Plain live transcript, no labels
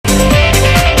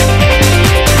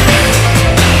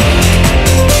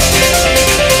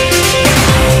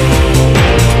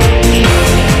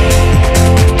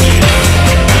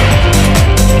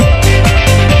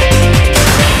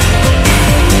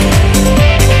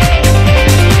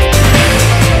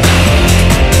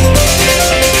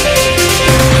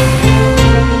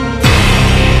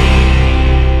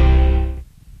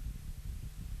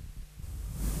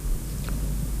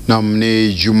Naam,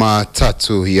 ni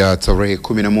Jumatatu ya tarehe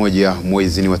 11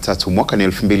 mwezi wa 3 mwaka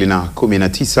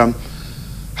 2019.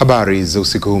 Habari za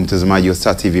usiku huu, mtazamaji wa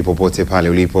Star TV popote pale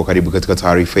ulipo, karibu katika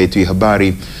taarifa yetu ya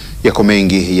habari. Yako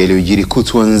mengi yaliyojiri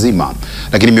kutwa nzima,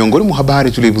 lakini miongoni mwa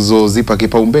habari tulizozipa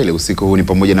kipaumbele usiku huu ni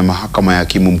pamoja na mahakama ya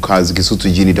hakimu mkazi Kisutu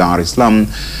jijini Dar es Salaam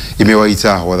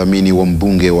imewaita wadhamini wa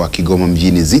mbunge wa Kigoma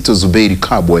mjini Zito Zuberi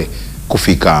Kabwe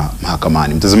kufika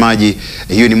mahakamani. Mtazamaji,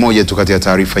 hiyo ni moja tu kati ya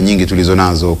taarifa nyingi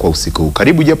tulizonazo kwa usiku huu.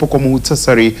 Karibu japo kwa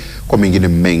muhtasari kwa mengine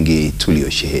mengi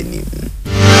tuliosheheni.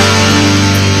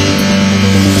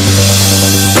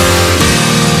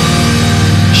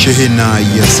 Shehena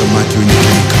ya samaki wenye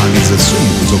kemikali za sumu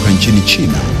kutoka nchini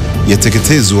China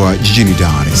yateketezwa jijini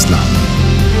Dar es Salaam.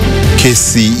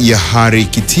 Kesi ya Hari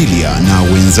Kitilia na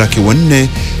wenzake wanne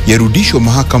yarudishwa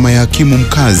mahakama ya hakimu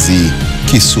mkazi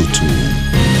Kisutu.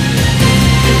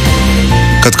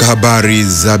 Katika habari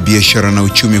za biashara na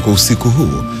uchumi kwa usiku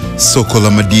huu, soko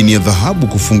la madini ya dhahabu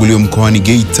kufunguliwa mkoani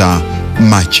Geita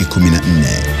Machi 14.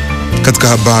 Katika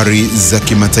habari za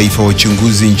kimataifa,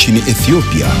 wachunguzi nchini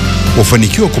Ethiopia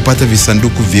wafanikiwa kupata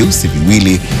visanduku vyeusi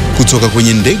viwili kutoka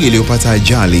kwenye ndege iliyopata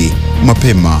ajali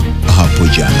mapema hapo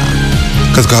jana.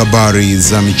 Katika habari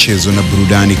za michezo na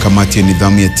burudani, kamati ya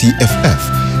nidhamu ya TFF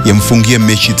yamfungia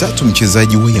mechi 3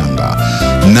 mchezaji wa Yanga,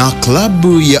 na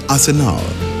klabu ya Arsenal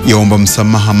yaomba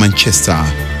msamaha Manchester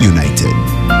United.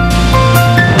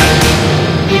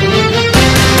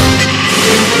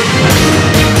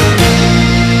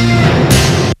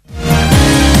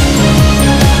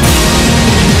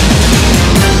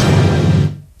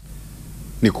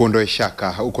 Ni kuondoe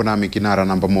shaka, uko nami kinara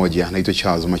namba 1, naitwa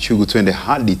Charles Machugu. Twende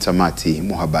hadi tamati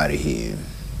mwa habari hii.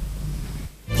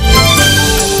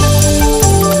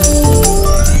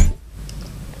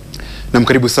 Na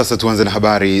mkaribu sasa, tuanze na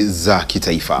habari za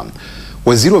kitaifa.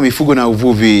 Waziri wa mifugo na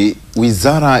uvuvi,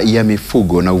 Wizara ya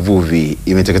mifugo na uvuvi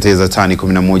imeteketeza tani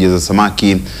 11 za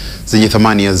samaki zenye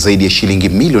thamani ya zaidi ya shilingi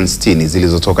milioni 60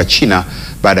 zilizotoka China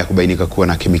baada ya kubainika kuwa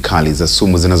na kemikali za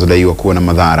sumu zinazodaiwa kuwa na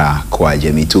madhara kwa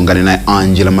jamii. Tuungane naye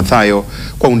Angela Mathayo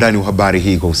kwa undani wa habari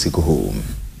hii kwa usiku huu.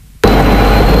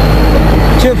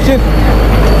 Chef.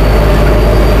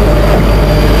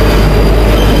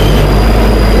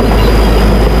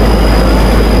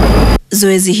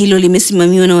 Zoezi hilo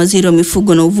limesimamiwa na Waziri wa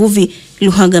mifugo na uvuvi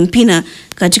Luhaga Mpina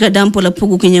katika dampo la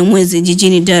Pugu Kinyamwezi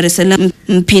jijini Dar es Salaam.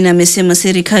 Mpina amesema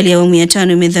serikali ya awamu ya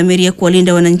 5 imedhamiria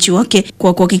kuwalinda wananchi wake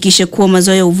kwa kuhakikisha kuwa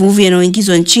mazao ya uvuvi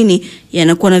yanayoingizwa nchini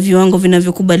yanakuwa na viwango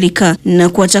vinavyokubalika, na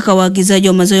kuwataka waagizaji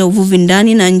wa mazao ya uvuvi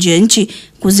ndani na nje ya nchi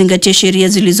kuzingatia sheria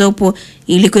zilizopo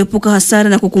ili kuepuka hasara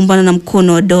na kukumbana na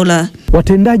mkono wa dola.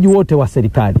 Watendaji wote wa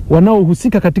serikali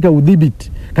wanaohusika katika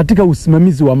udhibiti, katika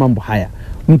usimamizi wa mambo haya,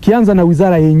 mkianza na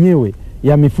wizara yenyewe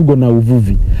ya mifugo na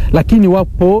uvuvi, lakini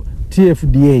wapo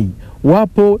TFDA,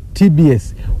 wapo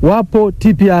TBS, wapo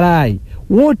TPRI,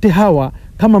 wote hawa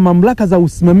kama mamlaka za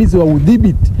usimamizi wa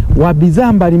udhibiti wa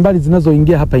bidhaa mbalimbali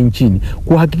zinazoingia hapa nchini,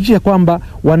 kuhakikisha kwamba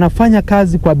wanafanya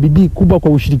kazi kwa bidii kubwa,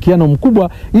 kwa ushirikiano mkubwa,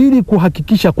 ili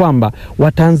kuhakikisha kwamba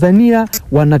Watanzania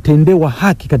wanatendewa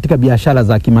haki katika biashara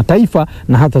za kimataifa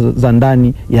na hata za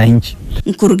ndani ya nchi.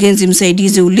 Mkurugenzi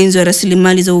msaidizi ulinzi wa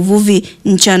rasilimali za uvuvi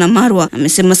Nchana Marwa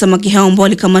amesema samaki hao ambao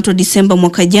walikamatwa Disemba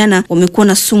mwaka jana wamekuwa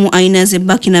na sumu aina ya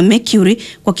zebaki na mercury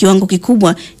kwa kiwango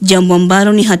kikubwa, jambo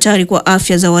ambalo ni hatari kwa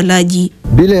afya za walaji.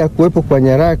 Bila ya kuwepo kwa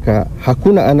nyaraka,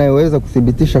 hakuna anayeweza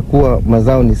kuthibitisha kuwa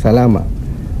mazao ni salama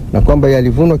na kwamba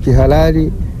yalivunwa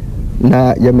kihalali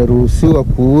na yameruhusiwa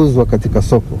kuuzwa katika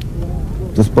soko.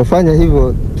 Tusipofanya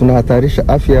hivyo, tunahatarisha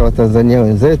afya ya Watanzania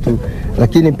wenzetu,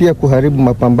 lakini pia kuharibu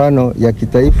mapambano ya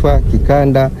kitaifa,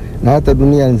 kikanda na hata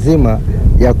dunia nzima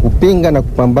ya kupinga na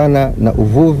kupambana na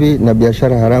uvuvi na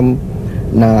biashara haramu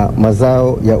na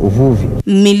mazao ya uvuvi.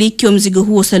 Mmiliki wa mzigo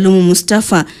huo Salumu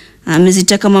Mustafa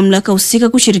amezitaka mamlaka husika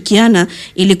kushirikiana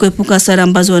ili kuepuka hasara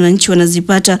ambazo wananchi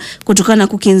wanazipata kutokana na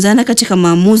kukinzana katika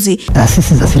maamuzi.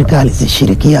 Taasisi za serikali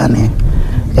zishirikiane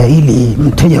ili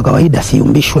mteja wa kawaida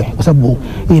siumbishwe, kwa sababu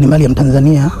hii ni mali ya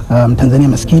Mtanzania, Mtanzania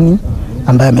maskini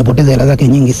ambaye amepoteza hela zake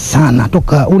nyingi sana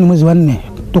toka huu ni mwezi wa 4,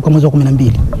 toka mwezi wa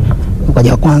 12.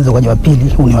 Ukaja wa kwanza, ukaja wa pili,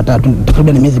 huu ni wa 3,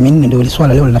 takriban miezi 4 ndio ile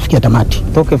swala leo linafikia tamati.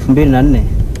 Toka 2004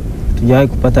 tujawahi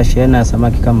kupata shehena ya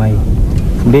samaki kama hii.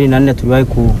 2004 tuliwahi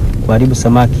kuharibu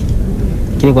samaki,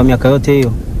 lakini kwa miaka yote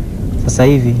hiyo sasa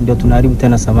hivi ndio tunaharibu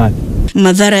tena samaki.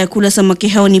 Madhara ya kula samaki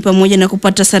hao ni pamoja na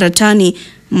kupata saratani,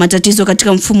 matatizo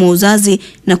katika mfumo wa uzazi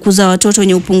na kuzaa watoto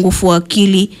wenye upungufu wa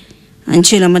akili.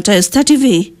 Angela Mathayo, Star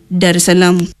TV, Dar es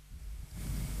Salaam.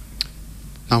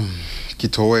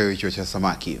 Kitoweo hicho cha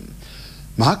samaki.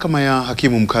 Mahakama ya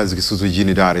hakimu mkazi Kisutu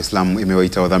jijini Dar es Salaam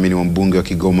imewaita wadhamini wa mbunge wa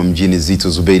Kigoma mjini Zito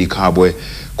Zuberi Kabwe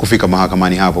kufika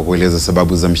mahakamani hapo kueleza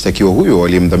sababu za mshtakiwa huyo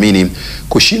waliyemdhamini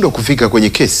kushindwa kufika kwenye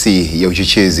kesi ya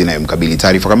uchochezi inayomkabili.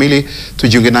 Taarifa kamili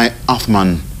tujiunge naye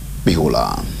Athman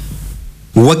Bihula.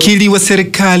 Wakili wa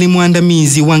serikali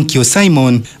mwandamizi Wankio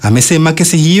Simon amesema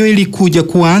kesi hiyo ilikuja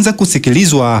kuanza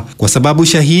kusikilizwa kwa sababu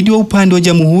shahidi wa upande wa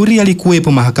jamhuri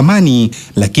alikuwepo mahakamani,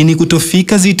 lakini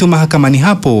kutofika Zito mahakamani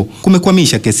hapo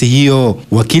kumekwamisha kesi hiyo.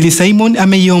 Wakili Simon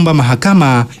ameiomba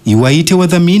mahakama iwaite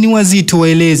wadhamini wa Zito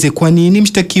waeleze kwa nini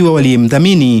mshtakiwa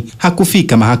waliyemdhamini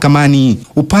hakufika mahakamani.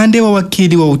 Upande wa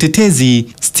wakili wa utetezi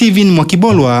Steven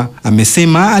Mwakibolwa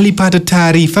amesema alipata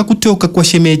taarifa kutoka kwa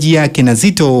shemeji yake na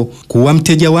Zito kuwa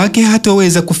mteja wake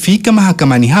hataweza kufika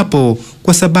mahakamani hapo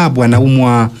kwa sababu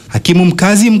anaumwa. Hakimu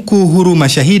mkazi mkuu Huruma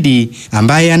Shahidi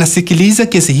ambaye anasikiliza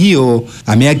kesi hiyo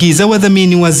ameagiza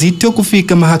wadhamini wa Zito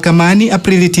kufika mahakamani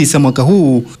Aprili 9 mwaka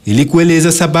huu ili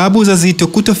kueleza sababu za Zito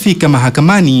kutofika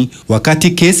mahakamani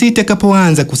wakati kesi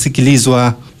itakapoanza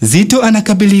kusikilizwa. Zito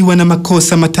anakabiliwa na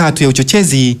makosa matatu ya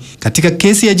uchochezi katika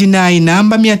kesi ya jinai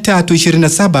namba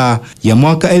 327 ya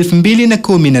mwaka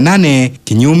 2018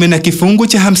 kinyume na kifungu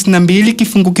cha 52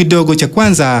 kifungu kidogo cha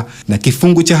kwanza na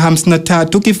kifungu cha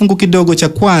 53 kifungu kidogo cha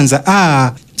kwanza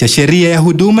a cha sheria ya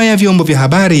huduma ya vyombo vya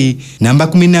habari namba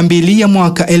 12 ya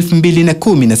mwaka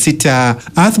 2016.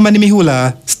 Athman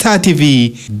Bihula, Star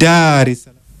TV, Dar es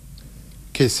Salaam.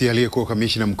 Kesi aliyekuwa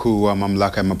kamishna mkuu wa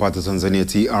mamlaka ya mapato Tanzania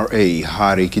TRA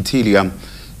Habari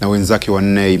na wenzake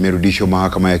wanne imerudishwa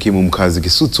mahakama ya hakimu mkazi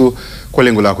Kisutu kwa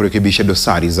lengo la kurekebisha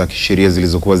dosari za kisheria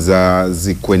zilizokuwa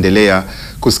zikuendelea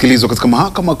kusikilizwa katika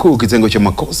mahakama kuu kitengo cha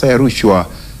makosa ya rushwa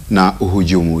na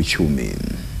uhujumu uchumi.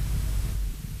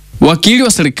 Wakili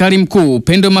wa serikali mkuu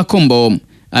Pendo Makombo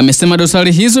amesema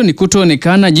dosari hizo ni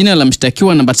kutoonekana jina la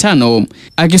mshtakiwa namba 5,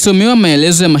 akisomewa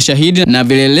maelezo ya mashahidi na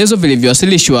vielelezo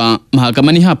vilivyowasilishwa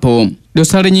mahakamani hapo.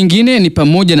 Dosari nyingine ni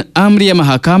pamoja na amri ya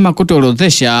mahakama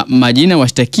kutoorodhesha majina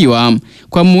washtakiwa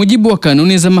kwa mujibu wa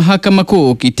kanuni za mahakama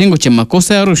kuu kitengo cha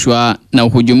makosa ya rushwa na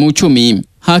uhujumu uchumi.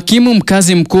 Hakimu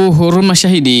mkazi mkuu Huruma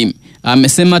Shahidi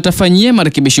amesema atafanyia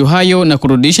marekebisho hayo na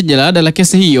kurudisha jalada la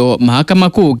kesi hiyo mahakama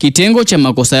kuu kitengo cha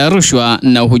makosa ya rushwa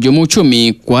na uhujumu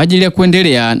uchumi kwa ajili ya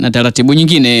kuendelea na taratibu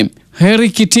nyingine. Heri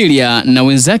Kitilia na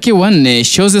wenzake wanne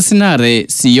Shoze Sinare,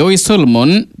 Sioi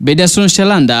Solomon, Bedason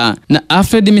Shalanda na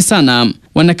Alfred Misana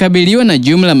wanakabiliwa na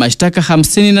jumla mashtaka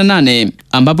 58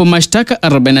 ambapo mashtaka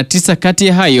 49 kati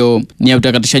ya hayo ni ya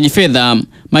utakatishaji fedha,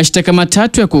 mashtaka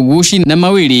 3 ya kugushi na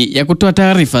 2 ya kutoa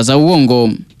taarifa za uongo.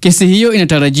 Kesi hiyo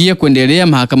inatarajia kuendelea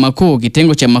mahakama kuu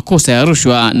kitengo cha makosa ya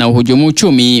rushwa na uhujumu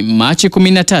uchumi Machi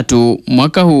 13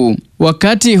 mwaka huu.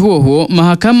 Wakati huo huo,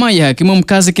 mahakama ya hakimu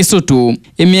mkazi Kisutu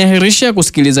imeahirisha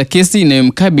kusikiliza kesi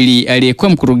inayomkabili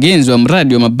aliyekuwa mkurugenzi wa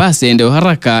mradi wa mabasi yaendayo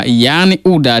haraka yani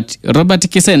UDAT Robert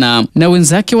Kisena na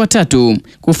wenzake watatu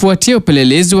kufuatia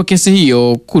upelelezi wa kesi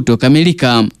hiyo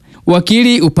kutokamilika.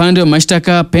 Wakili upande wa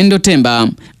mashtaka Pendo Temba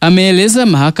ameeleza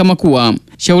mahakama kuwa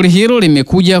shauri hilo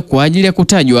limekuja kwa ajili ya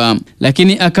kutajwa,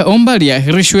 lakini akaomba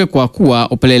liahirishwe kwa kuwa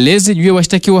upelelezi juu ya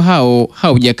washtakiwa hao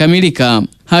haujakamilika.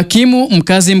 Hakimu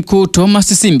mkazi mkuu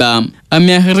Thomas Simba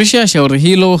ameahirisha shauri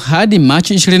hilo hadi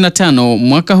Machi 25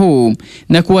 mwaka huu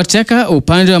na kuwataka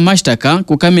upande wa mashtaka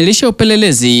kukamilisha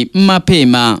upelelezi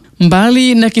mapema.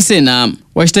 Mbali na Kisena,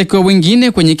 washtakiwa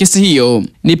wengine kwenye kesi hiyo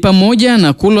ni pamoja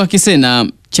na Kulwa Kisena,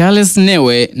 Charles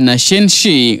Newe na Shen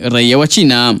Shi raia wa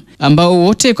China ambao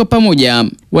wote kwa pamoja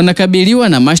wanakabiliwa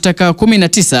na mashtaka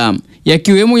 19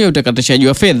 yakiwemo ya utakatishaji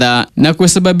wa fedha na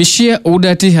kusababishia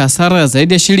UDAT hasara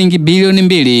zaidi ya shilingi bilioni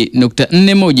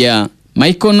 2.41.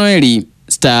 Michael Noeli,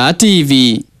 Star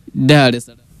TV, Dar es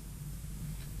Salaam.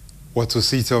 Watu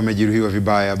 6 wamejeruhiwa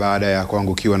vibaya baada ya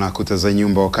kuangukiwa na kuta za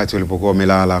nyumba wakati walipokuwa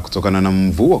wamelala kutokana na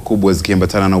mvua kubwa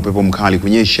zikiambatana na upepo mkali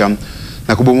kunyesha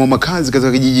na kubomoa makazi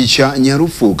katika kijiji cha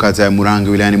Nyarufu kata ya Murangi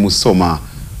wilayani Musoma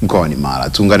mkoani Mara.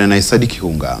 Tuungane na Sadiki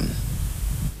Hunga.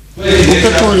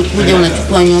 Upepo ulikuja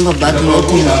unachukua nyumba baadhi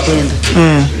yote inakwenda.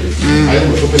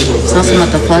 Sasa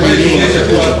matafari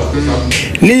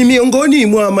ni miongoni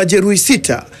mwa majeruhi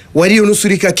 6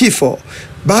 walionusurika kifo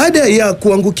baada ya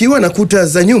kuangukiwa na kuta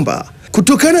za nyumba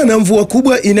kutokana na mvua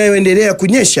kubwa inayoendelea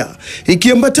kunyesha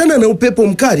ikiambatana na upepo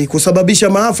mkali kusababisha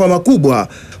maafa makubwa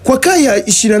kwa kaya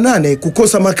 28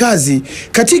 kukosa makazi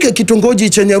katika kitongoji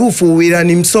cha Nyarufu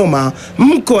wilayani Musoma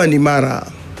mkoani Mara.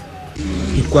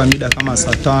 Ilikuwa mida kama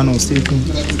saa 5 usiku,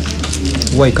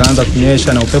 mvua ikaanza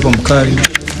kunyesha na upepo mkali,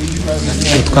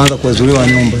 tukaanza kuezuliwa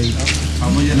nyumba hii.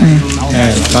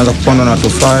 Tukaanza kupondwa na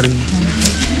tofali.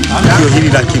 Tukio hili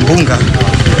la kimbunga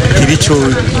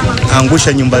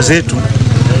kilichoangusha nyumba zetu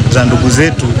za ndugu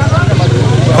zetu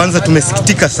Kwanza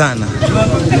tumesikitika sana,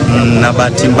 na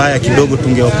bahati mbaya kidogo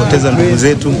tungewapoteza ndugu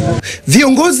zetu.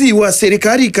 Viongozi wa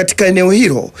serikali katika eneo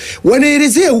hilo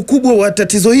wanaelezea ukubwa wa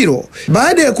tatizo hilo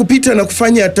baada ya kupita na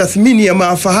kufanya tathmini ya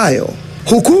maafa hayo,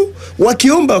 huku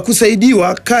wakiomba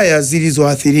kusaidiwa kaya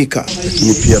zilizoathirika.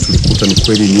 Lakini pia tulikuta ni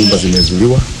kweli nyumba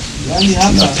zimezuliwa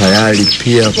na tayari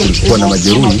pia kulikuwa na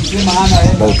majeruhi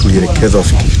ambao tulielekeza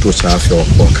wafike kituo cha afya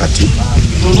kwa wakati,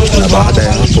 na baada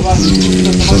ya hapo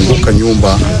tulizunguka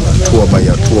nyumba hatua by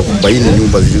hatua kubaini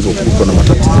nyumba zilizokutwa na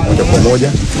matatizo moja kwa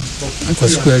moja. Kwa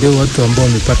siku ya leo watu ambao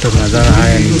wamepata madhara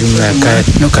haya ni jumla ya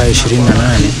kaya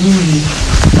 28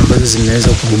 ambazo zimeweza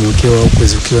kubomokewa au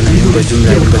kuzikiwa na nyumba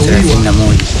jumla ya nyumba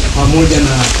 31 pamoja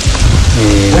na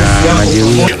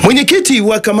majeruhi. Mwenyekiti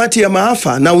wa kamati ya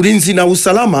maafa na ulinzi na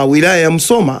usalama wilaya ya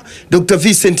Musoma, Dr.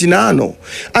 Vincent Naano,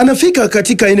 anafika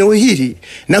katika eneo hili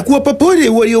na kuwapa pole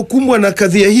waliokumbwa na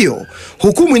kadhia hiyo,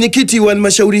 huku mwenyekiti wa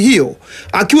halmashauri hiyo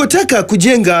akiwataka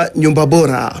kujenga nyumba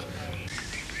bora.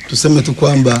 Tuseme tu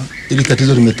kwamba ili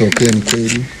tatizo limetokea ni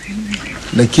kweli,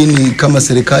 lakini kama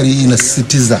serikali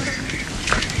inasisitiza,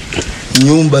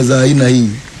 nyumba za aina hii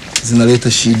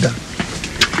zinaleta shida.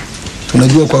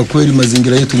 Tunajua kwa kweli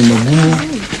mazingira yetu ni magumu.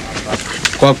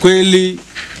 Kwa kweli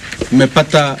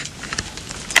nimepata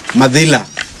madhila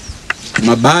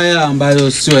mabaya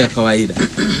ambayo sio ya kawaida.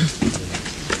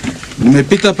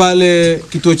 Nimepita pale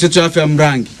kituo chetu cha afya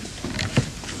Mrangi,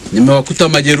 nimewakuta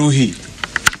majeruhi.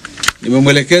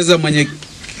 Nimemwelekeza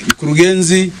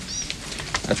mkurugenzi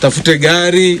atafute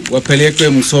gari wapelekwe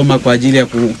Musoma kwa ajili ya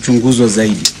kuchunguzwa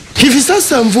zaidi. Hivi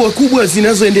sasa mvua kubwa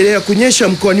zinazoendelea kunyesha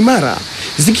mkoani Mara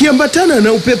zikiambatana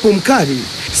na upepo mkali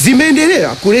zimeendelea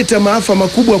kuleta maafa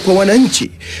makubwa kwa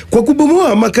wananchi kwa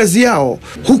kubomoa makazi yao,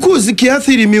 huku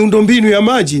zikiathiri miundombinu ya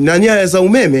maji na nyaya za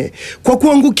umeme kwa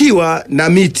kuangukiwa na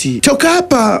miti. Toka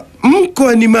hapa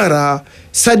mkoani Mara,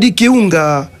 Sadiki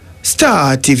Unga,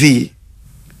 Star TV.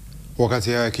 Wakati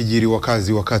haya yakijiri,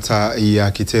 wakazi wa kata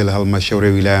ya Kitela halmashauri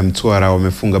ya wilaya ya Mtwara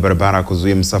wamefunga barabara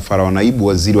kuzuia msafara wa naibu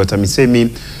waziri wa TAMISEMI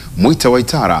Mwita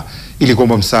Waitara ili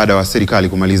kuomba msaada wa serikali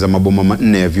kumaliza maboma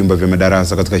 4 ya vyumba vya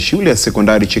madarasa katika shule ya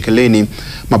sekondari Chekeleni,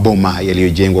 maboma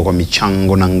yaliyojengwa kwa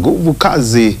michango na nguvu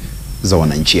kazi za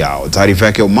wananchi hao. Taarifa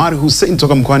yake Omar Hussein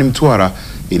toka mkoani Mtwara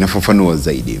inafafanua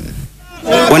zaidi.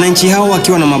 Wananchi hao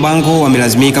wakiwa na mabango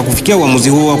wamelazimika kufikia uamuzi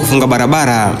huo wa kufunga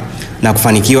barabara na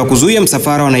kufanikiwa kuzuia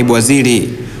msafara wa naibu waziri,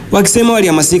 wakisema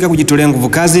walihamasika kujitolea nguvu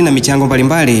kazi na michango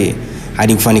mbalimbali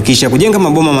hadi kufanikisha kujenga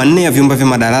maboma 4 ya vyumba vya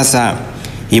madarasa,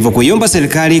 hivyo kuiomba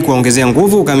serikali kuongezea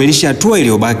nguvu kukamilisha hatua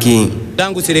iliyobaki.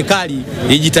 Tangu serikali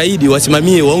ijitahidi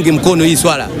wasimamie waunge mkono hii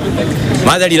swala.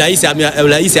 Madhali rais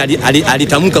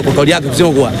alitamka kwa kauli yake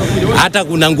kusema kuwa hata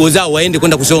kuna nguo zao waende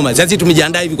kwenda kusoma. Sasa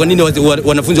tumejiandaa hivi, kwa nini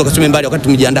wanafunzi wakasome mbali wakati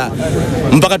tumejiandaa?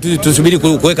 Mpaka tusubiri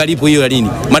kuweka lipo hiyo lini?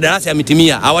 Madarasa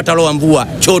yametimia, hawataloa mvua,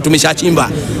 choo tumeshachimba.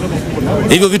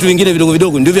 Hivyo vitu vingine vidogo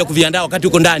vidogo ndio vya kuviandaa wakati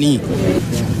uko ndani.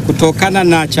 Kutokana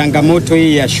na changamoto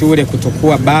hii ya shule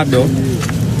kutokuwa bado,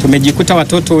 tumejikuta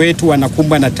watoto wetu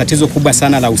wanakumbwa na tatizo kubwa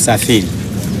sana la usafiri.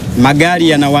 Magari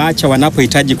yanawaacha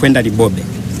wanapohitaji kwenda Libobe.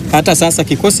 Hata sasa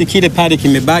kikosi kile pale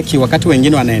kimebaki wakati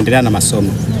wengine wanaendelea na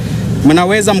masomo.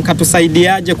 Mnaweza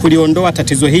mkatusaidiaje kuliondoa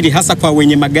tatizo hili hasa kwa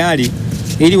wenye magari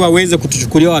ili waweze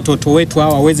kutuchukulia watoto wetu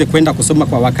hao waweze kwenda kusoma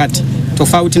kwa wakati,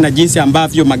 tofauti na jinsi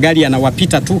ambavyo magari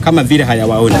yanawapita tu kama vile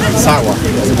hayawaoni. Sawa.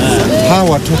 Hawa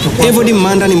watoto. Evodi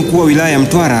Manda ni mkuu wa wilaya ya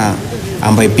Mtwara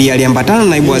ambaye pia aliambatana na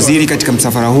naibu waziri katika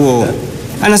msafara huo.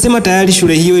 Anasema tayari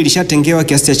shule hiyo ilishatengewa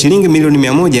kiasi cha shilingi milioni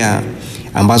 100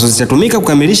 ambazo zitatumika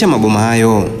kukamilisha maboma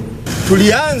hayo.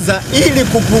 Tulianza ili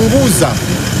kupunguza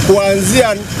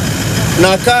kuanzia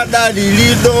Nakada,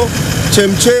 Lilido,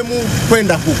 Chemchemu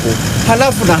kwenda huko.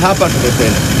 Halafu na hapa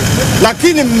tumekwenda.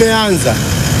 Lakini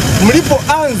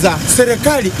mlipoanza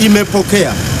serikali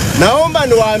imepokea. Naomba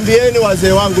niwaambieni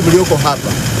wazee wangu mlioko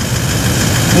hapa,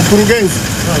 mkurugenzi,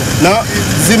 na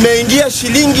zimeingia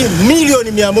shilingi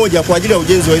milioni 100 kwa ajili ya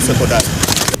ujenzi wa sekondari.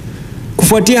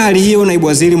 Kufuatia hali hiyo, naibu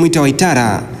waziri Mwita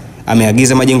Waitara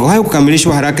ameagiza majengo hayo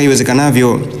kukamilishwa haraka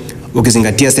iwezekanavyo,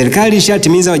 ukizingatia serikali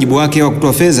ishatimiza wajibu wake wa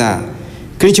kutoa fedha.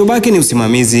 Kilichobaki ni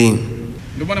usimamizi.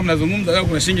 Ndio maana mnazungumza leo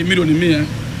kuna shilingi milioni 100.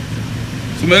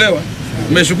 Umeelewa?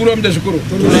 Mmeshukuru au mjashukuru?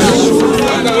 Tunashukuru.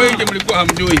 Wengi mlikuwa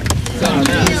hamjui.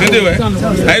 Si ndio?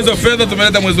 Na hizo fedha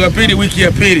tumeleta mwezi wa pili, wiki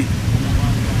ya pili.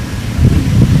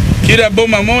 Kila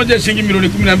boma moja shilingi milioni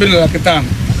 12.5.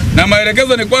 Na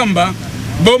maelekezo ni kwamba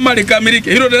boma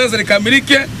likamilike, hilo darasa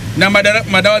likamilike na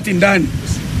madawati ndani.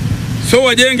 So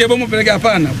wajenge boma peleke,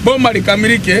 hapana. Boma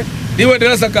likamilike, liwe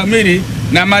darasa kamili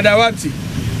na madawati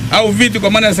au viti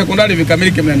kwa maana ya sekondari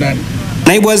vikamilike ndani.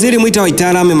 Naibu waziri Mwita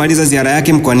Waitara amemaliza ziara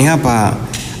yake mkoani hapa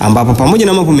ambapo pamoja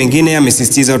na mambo mengine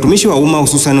amesisitiza watumishi wa umma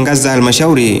hususan ngazi za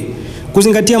halmashauri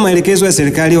kuzingatia maelekezo ya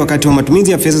serikali wakati wa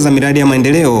matumizi ya fedha za miradi ya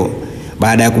maendeleo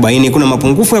baada ya kubaini kuna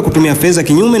mapungufu ya kutumia fedha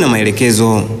kinyume na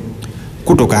maelekezo.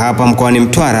 Kutoka hapa mkoani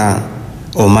Mtwara,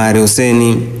 Omari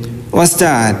Huseni wa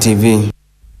Star TV.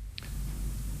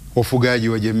 Wafugaji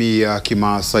wa jamii ya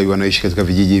Kimaasai wanaoishi katika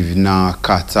vijiji na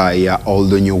kata ya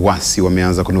Oldonyowasi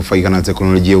wameanza kunufaika na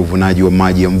teknolojia ya uvunaji wa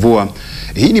maji ya mvua.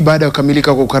 Hii ni baada ya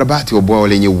kukamilika kwa ukarabati wa bwawa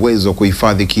lenye uwezo wa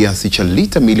kuhifadhi kiasi cha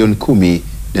lita milioni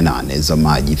 18 za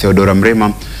maji. Theodora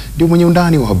Mrema ndio mwenye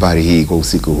undani wa habari hii kwa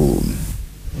usiku huu.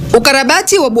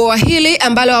 Ukarabati wa bwawa hili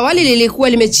ambalo awali lilikuwa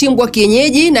limechimbwa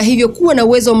kienyeji na hivyo kuwa na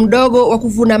uwezo mdogo wa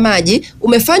kuvuna maji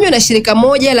umefanywa na shirika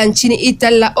moja la nchini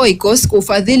Italy la Oikos kwa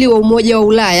ufadhili wa Umoja wa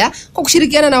Ulaya kwa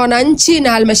kushirikiana na wananchi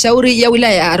na halmashauri ya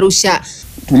wilaya ya Arusha.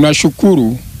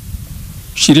 Tunashukuru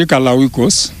shirika la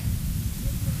Oikos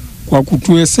kwa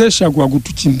kutuwezesha kwa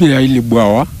kutuchimbia hili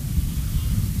bwawa,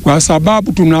 kwa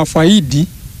sababu tunafaidi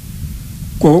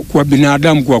kwa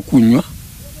binadamu kwa kunywa,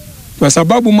 kwa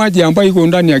sababu maji ambayo iko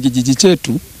ndani ya kijiji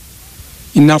chetu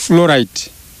ina fluoride.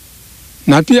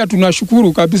 Na pia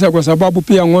tunashukuru kabisa kwa sababu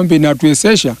pia ng'ombe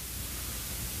inatuwezesha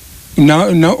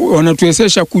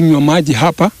wanatuwezesha kunywa maji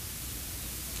hapa.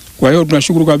 Kwa hiyo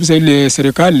tunashukuru kabisa ile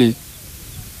serikali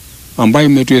ambayo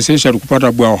imetuwezesha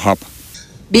kupata bwawa hapa.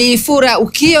 Bifura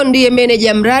Ukio ndiye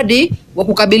meneja mradi wa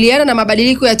kukabiliana na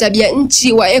mabadiliko ya tabia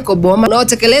nchi wa Ecoboma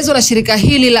unaotekelezwa na shirika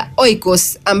hili la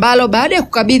Oikos, ambalo baada ya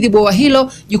kukabidhi bwawa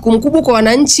hilo jukumu kubwa kwa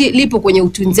wananchi lipo kwenye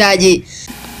utunzaji.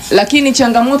 Lakini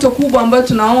changamoto kubwa ambayo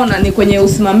tunaona ni kwenye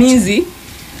usimamizi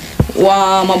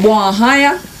wa mabwawa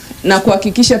haya na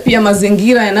kuhakikisha pia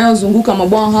mazingira yanayozunguka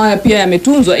mabwawa haya pia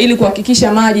yametunzwa ili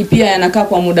kuhakikisha maji pia yanakaa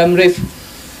kwa muda mrefu.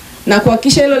 Na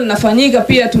kuhakikisha hilo linafanyika,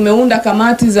 pia tumeunda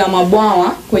kamati za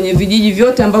mabwawa kwenye vijiji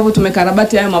vyote ambavyo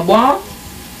tumekarabati hayo mabwawa.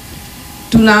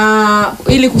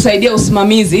 Ili kusaidia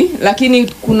usimamizi, lakini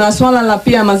kuna swala la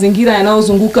pia mazingira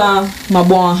yanayozunguka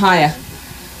mabwawa haya.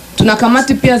 Tuna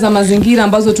kamati pia za mazingira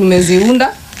ambazo tumeziunda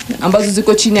ambazo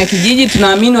ziko chini ya kijiji.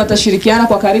 Tunaamini watashirikiana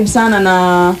kwa karibu sana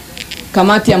na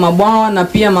kamati ya mabwawa na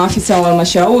pia maafisa wa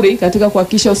halmashauri katika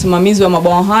kuhakikisha usimamizi wa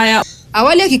mabwawa haya.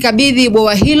 Awali akikabidhi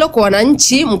bwawa hilo kwa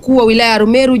wananchi, mkuu wa wilaya ya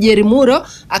Rumeru Jerimuro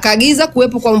akaagiza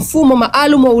kuwepo kwa mfumo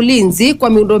maalum wa ulinzi kwa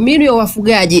miundombinu ya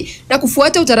wafugaji na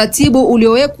kufuata utaratibu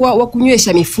uliowekwa wa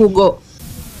kunywesha mifugo.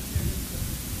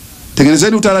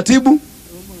 Tengenezeni utaratibu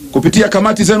kupitia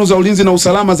kamati zenu za ulinzi na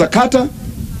usalama za kata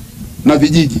na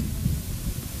vijiji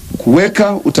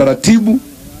kuweka utaratibu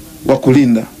wa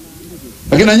kulinda.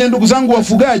 Lakini na nyinyi ndugu zangu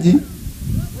wafugaji,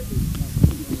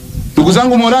 ndugu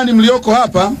zangu morani mlioko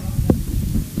hapa,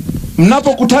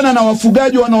 mnapokutana na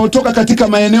wafugaji wanaotoka katika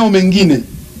maeneo mengine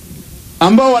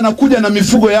ambao wanakuja na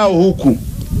mifugo yao huku,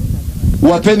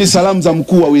 wapeni salamu za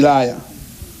mkuu wa wilaya.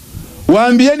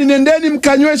 Waambieni nendeni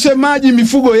mkanyweshe maji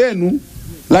mifugo yenu,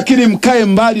 lakini mkae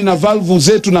mbali na valvu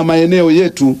zetu na maeneo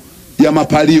yetu ya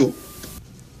mapalio.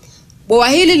 Bwawa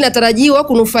hili linatarajiwa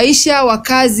kunufaisha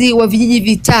wakazi wa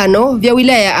vijiji 5 vya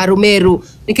wilaya ya Rumeru.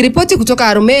 Nikiripoti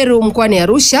kutoka Rumeru mkoani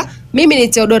Arusha, mimi ni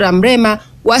Theodora Mrema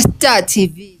wa Star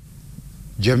TV.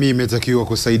 Jamii imetakiwa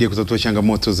kusaidia kutatua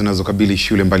changamoto zinazokabili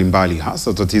shule mbalimbali,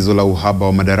 hasa tatizo la uhaba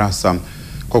wa madarasa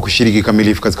kwa kushiriki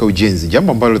kamilifu katika ujenzi,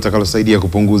 jambo ambalo litakalosaidia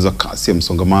kupunguza kasi ya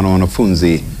msongamano wa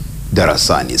wanafunzi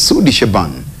darasani. Sudi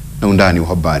Shaban na undani wa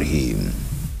habari hii.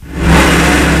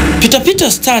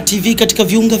 Pitapita Star TV katika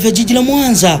viunga vya jiji la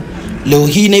Mwanza leo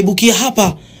hii inaibukia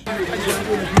hapa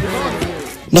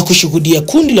na kushuhudia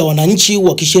kundi la wananchi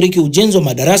wakishiriki ujenzi wa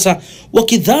madarasa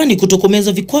wakidhani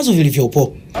kutokomeza vikwazo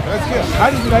vilivyopo.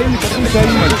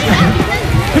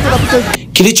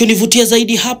 Kilichonivutia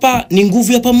zaidi hapa ni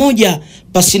nguvu ya pamoja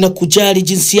pasina kujali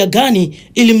jinsia gani,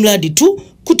 ili mradi tu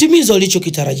kutimiza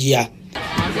walichokitarajia.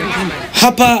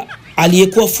 Hapa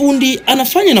aliyekuwa fundi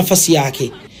anafanya nafasi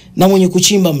yake na mwenye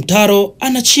kuchimba mtaro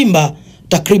anachimba.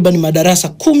 Takriban madarasa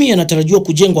 10 yanatarajiwa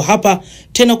kujengwa hapa,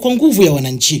 tena kwa nguvu ya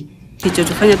wananchi.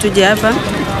 Kilichotufanya tuje hapa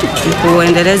ni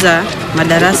kuendeleza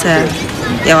madarasa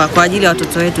kwa ajili ya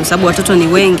watoto wetu, sababu watoto ni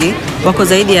wengi, wako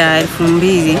zaidi ya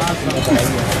 2000.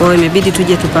 Kwa hiyo imebidi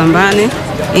tuje tupambane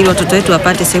ili watoto wetu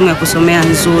wapate sehemu ya kusomea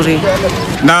nzuri.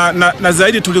 Na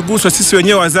zaidi tuliguswa sisi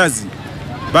wenyewe wazazi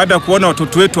baada ya kuona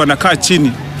watoto wetu wanakaa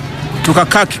chini.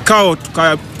 Tukakaa kikao,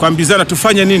 tukaambizana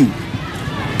tufanye nini.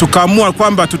 Tukaamua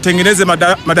kwamba tutengeneze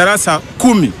madarasa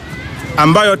 10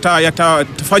 ambayo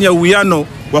yatafanya uwiano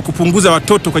wa kupunguza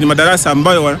watoto kwenye madarasa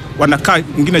ambayo wanakaa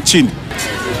wengine chini.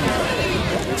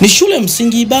 Ni shule ya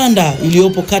msingi Ibanda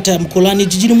iliyopo kata ya Mkolani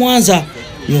jijini Mwanza,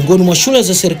 miongoni mwa shule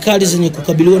za serikali zenye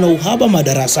kukabiliwa na uhaba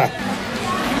madarasa.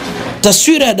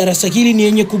 Taswira ya darasa hili ni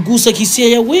yenye kugusa hisia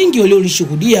ya wengi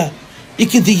waliolishuhudia,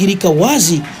 ikidhihirika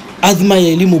wazi adhima ya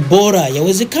elimu bora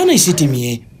yawezekana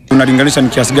isitimie. Unalinganisha ni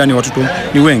kiasi gani watoto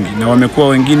ni wengi na wamekuwa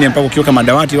wengine mpaka ukiweka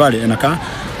madawati wale yanakaa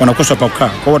wanakosa pa kukaa.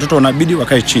 Kwa watoto wanabidi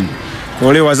wakae chini. Kwa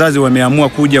wale wazazi wameamua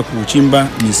kuja kuchimba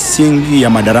misingi ya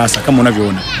madarasa kama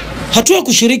unavyoona. Hatua ya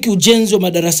kushiriki ujenzi wa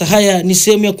madarasa haya ni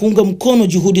sehemu ya kuunga mkono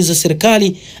juhudi za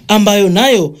serikali ambayo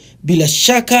nayo bila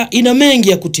shaka ina mengi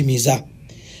ya kutimiza.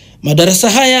 Madarasa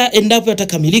haya endapo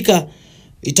yatakamilika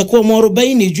itakuwa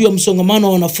mwarobaini juu ya msongamano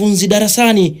wa wanafunzi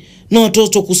darasani na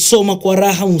watoto kusoma kwa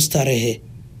raha mustarehe.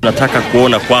 Nataka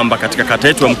kuona kwamba katika kata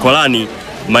yetu ya Mkolani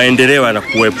maendeleo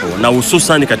yanakuwepo na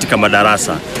hususan katika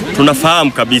madarasa.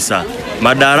 Tunafahamu kabisa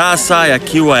madarasa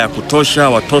yakiwa ya kutosha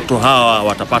watoto hawa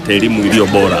watapata elimu iliyo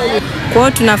bora. Kwa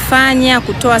hiyo tunafanya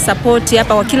kutoa support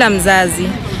hapa kwa kila mzazi.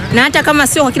 Na hata kama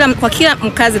sio kwa kila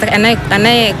mkazi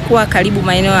anayekuwa karibu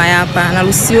maeneo hapa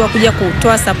anaruhusiwa kuja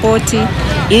kutoa support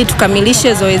ili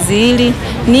tukamilishe zoezi hili.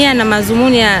 Nia na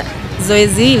madhumuni ya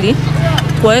zoezi hili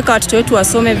kuwaweka watoto wetu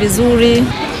wasome vizuri.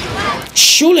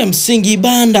 Shule msingi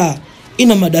Ibanda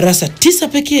ina madarasa 9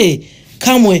 pekee,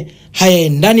 kamwe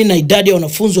hayaendani na idadi ya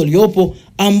wanafunzi waliopo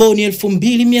ambao ni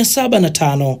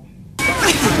 2705.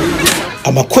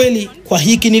 Ama kweli kwa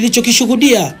hiki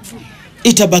nilichokishuhudia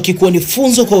itabaki kuwa ni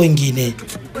funzo kwa wengine.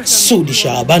 Sudi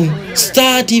Shaban,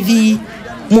 Star TV,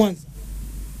 Mwanza.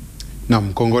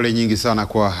 Naam, kongole nyingi sana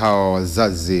kwa hawa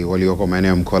wazazi walioko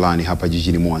maeneo Mkolani hapa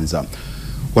jijini Mwanza.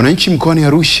 Wananchi mkoani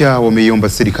Arusha wameiomba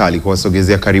serikali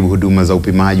kuwasogezea karibu huduma za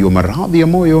upimaji wa maradhi ya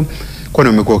moyo, kwani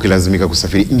wamekuwa wakilazimika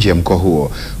kusafiri nje ya mkoa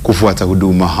huo kufuata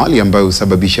huduma, hali ambayo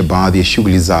husababisha baadhi ya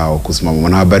shughuli zao kusimama.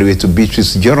 Mwanahabari wetu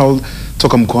Gerald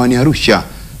toka mkoani Arusha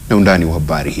na undani wa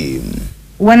habari hii.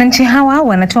 Wananchi hawa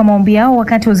wanatoa maombi yao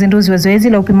wakati wa uzinduzi wa zoezi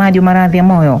la upimaji wa maradhi ya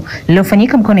moyo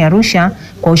lililofanyika mkoani Arusha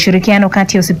kwa ushirikiano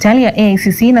kati ya hospitali ya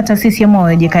AICC na taasisi ya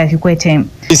moyo Jakaya Kikwete.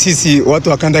 Sisi watu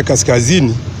wa kanda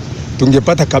kaskazini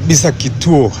tungepata kabisa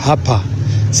kituo hapa.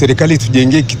 Serikali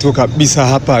tujengee kituo kabisa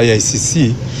hapa ya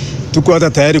AICC. Tuko hata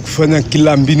tayari kufanya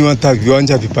kila mbinu, hata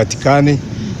viwanja vipatikane,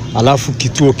 alafu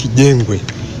kituo kijengwe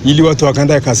ili watu wa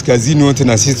kanda ya kaskazini wote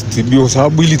na sisi tutibiwe,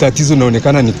 sababu hili tatizo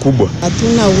linaonekana ni kubwa.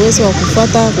 Hatuna uwezo wa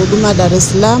kupata huduma Dar es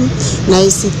Salaam, na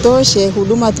isitoshe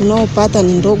huduma tunaopata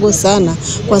ni ndogo sana,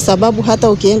 kwa sababu hata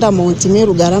ukienda Mount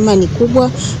Meru gharama ni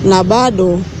kubwa, na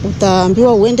bado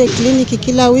utaambiwa uende kliniki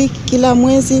kila wiki, kila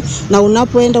mwezi, na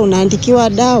unapoenda unaandikiwa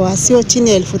dawa sio chini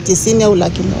ya 90,000 au 100,000.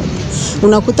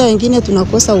 Unakuta wengine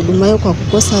tunakosa huduma hiyo kwa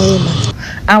kukosa hela.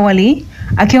 Awali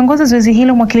akiongoza zoezi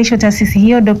hilo, mwakilishi wa taasisi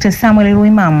hiyo Dr. Samuel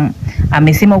Ruimamu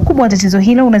amesema ukubwa wa tatizo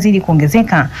hilo unazidi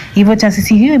kuongezeka, hivyo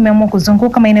taasisi hiyo imeamua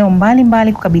kuzunguka maeneo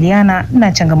mbalimbali kukabiliana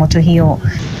na changamoto hiyo.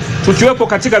 Tukiwepo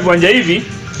katika viwanja hivi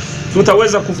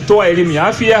tutaweza kutoa elimu ya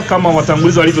afya kama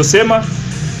watangulizi walivyosema.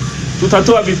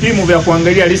 Tutatoa vipimo vya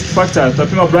kuangalia risk factor,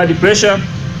 tutapima blood pressure,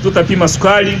 tutapima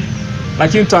sukari,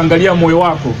 lakini tutaangalia moyo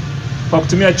wako kwa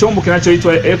kutumia chombo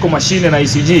kinachoitwa echo machine na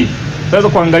ECG. Tutaweza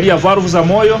kuangalia valve za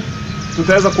moyo,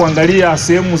 tutaweza kuangalia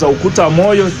sehemu za ukuta wa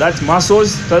moyo, that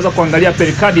muscles, tutaweza kuangalia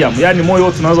pericardium, yani moyo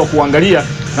wote tunaweza kuangalia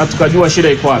na tukajua shida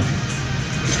iko wapi.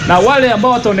 Na wale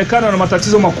ambao wataonekana na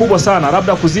matatizo makubwa sana,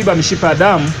 labda kuziba mishipa ya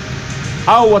damu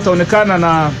au wataonekana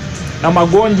na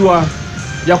magonjwa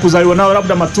ya kuzaliwa nao,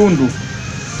 labda matundu,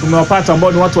 tumewapata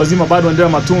ambao ni watu wazima bado wanaendelea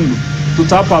matundu,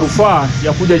 tutawapa rufaa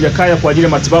ya kuja Jakaya kwa ajili ya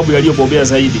matibabu yaliyobobea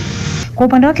zaidi. Kwa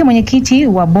upande wake, mwenyekiti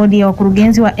wa bodi ya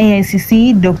wakurugenzi wa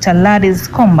AICC Dr. Ladis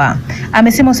Komba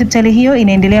amesema hospitali hiyo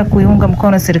inaendelea kuiunga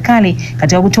mkono serikali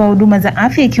katika kutoa huduma za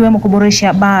afya, ikiwemo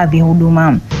kuboresha baadhi ya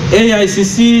huduma.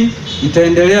 AICC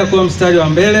itaendelea kuwa mstari wa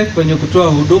mbele kwenye kutoa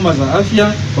huduma za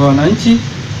afya kwa wananchi,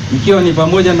 ikiwa ni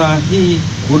pamoja na hii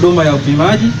huduma ya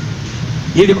upimaji.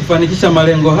 Ili kufanikisha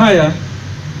malengo haya,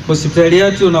 hospitali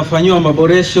yetu inafanywa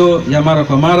maboresho ya mara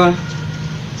kwa mara.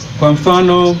 Kwa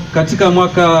mfano, katika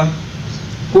mwaka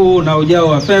huu na ujao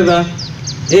wa fedha,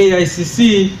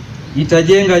 AICC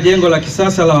itajenga jengo la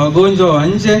kisasa la wagonjwa wa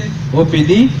nje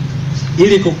OPD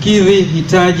ili kukidhi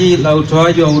hitaji la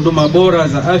utoaji wa huduma bora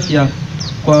za afya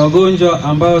kwa wagonjwa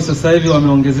ambao sasa hivi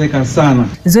wameongezeka sana.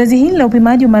 Zoezi hili la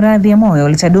upimaji wa maradhi ya moyo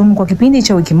litadumu kwa kipindi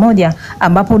cha wiki moja,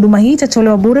 ambapo huduma hii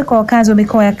itatolewa bure kwa wakazi wa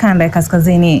mikoa ya kanda ya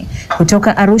kaskazini.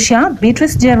 Kutoka Arusha,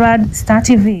 Gerald, Star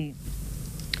TV.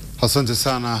 Asante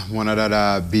sana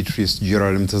mwanadada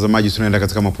Gerald. Mtazamaji, tunaenda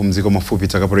katika mapumziko mafupi.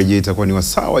 Tutakaporejea itakuwa ni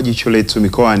wasaa wa jicho letu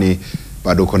mikoani.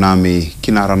 Bado uko nami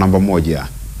kinara namba 1.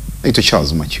 Naitwa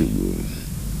Charles Machugu.